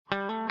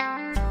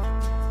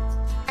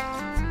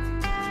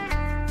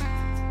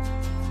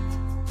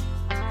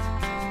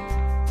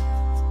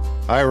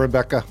Hi,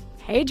 Rebecca.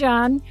 Hey,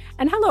 John.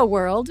 And hello,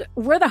 world.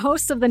 We're the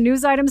hosts of the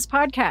News Items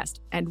podcast,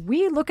 and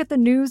we look at the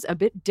news a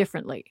bit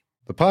differently.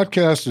 The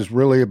podcast is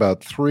really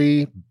about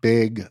three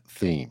big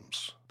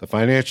themes: the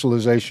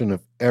financialization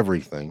of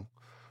everything,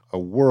 a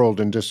world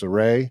in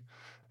disarray,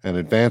 and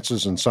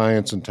advances in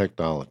science and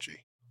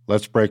technology.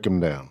 Let's break them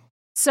down.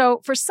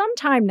 So, for some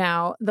time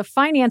now, the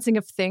financing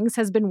of things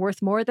has been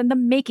worth more than the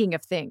making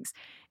of things.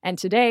 And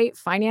today,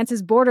 finance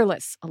is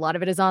borderless. A lot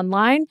of it is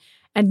online,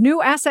 and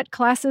new asset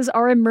classes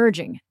are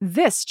emerging.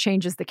 This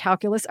changes the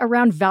calculus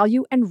around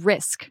value and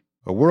risk.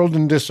 A world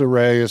in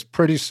disarray is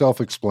pretty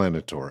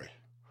self-explanatory.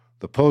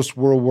 The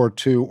post-World War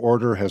II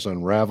order has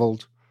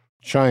unraveled,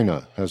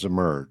 China has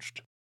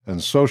emerged,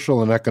 and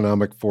social and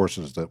economic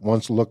forces that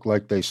once looked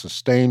like they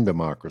sustained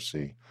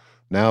democracy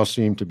now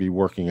seem to be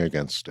working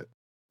against it.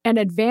 And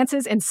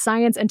advances in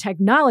science and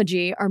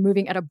technology are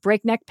moving at a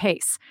breakneck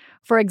pace.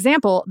 For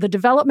example, the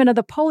development of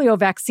the polio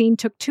vaccine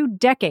took 2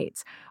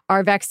 decades.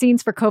 Our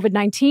vaccines for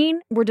COVID-19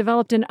 were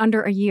developed in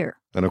under a year.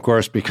 And of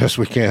course, because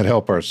we can't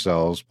help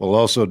ourselves, we'll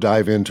also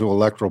dive into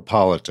electoral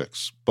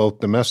politics, both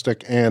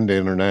domestic and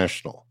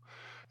international.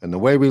 And the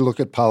way we look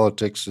at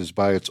politics is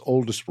by its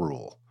oldest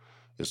rule.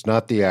 It's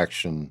not the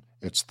action,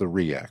 it's the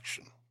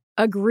reaction.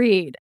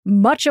 Agreed.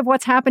 Much of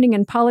what's happening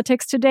in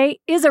politics today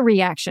is a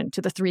reaction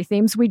to the 3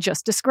 themes we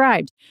just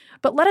described.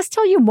 But let us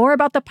tell you more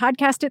about the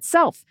podcast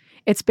itself.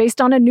 It's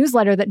based on a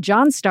newsletter that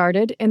John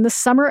started in the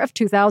summer of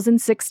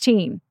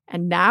 2016.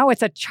 And now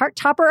it's a chart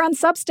topper on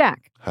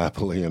Substack.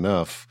 Happily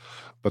enough.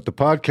 But the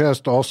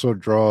podcast also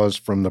draws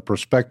from the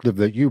perspective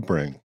that you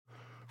bring,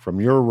 from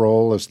your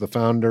role as the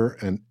founder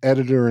and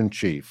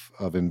editor-in-chief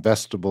of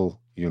Investable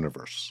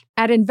Universe.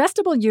 At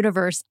Investable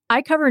Universe,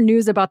 I cover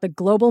news about the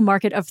global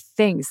market of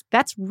things.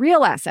 That's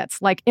real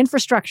assets like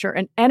infrastructure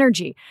and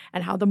energy,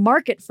 and how the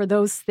market for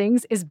those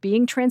things is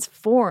being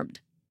transformed.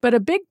 But a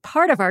big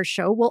part of our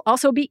show will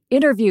also be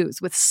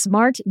interviews with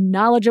smart,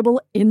 knowledgeable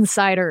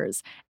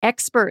insiders,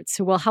 experts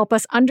who will help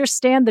us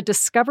understand the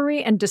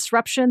discovery and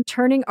disruption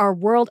turning our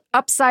world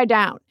upside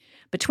down.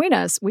 Between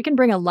us, we can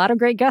bring a lot of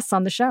great guests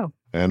on the show.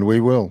 And we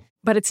will.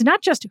 But it's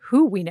not just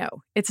who we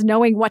know, it's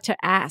knowing what to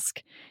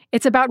ask.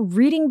 It's about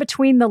reading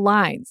between the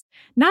lines.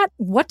 Not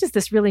what does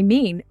this really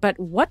mean, but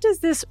what does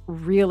this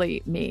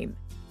really mean?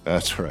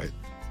 That's right.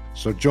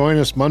 So join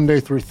us Monday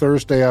through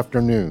Thursday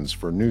afternoons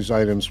for News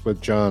Items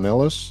with John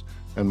Ellis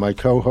and my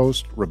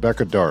co-host,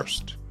 Rebecca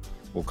Darst.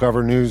 We'll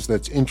cover news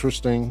that's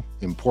interesting,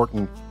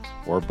 important,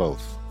 or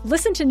both.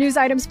 Listen to News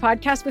Items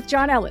Podcast with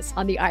John Ellis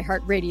on the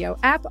iHeartRadio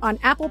app, on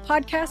Apple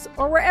Podcasts,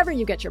 or wherever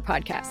you get your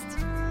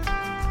podcasts.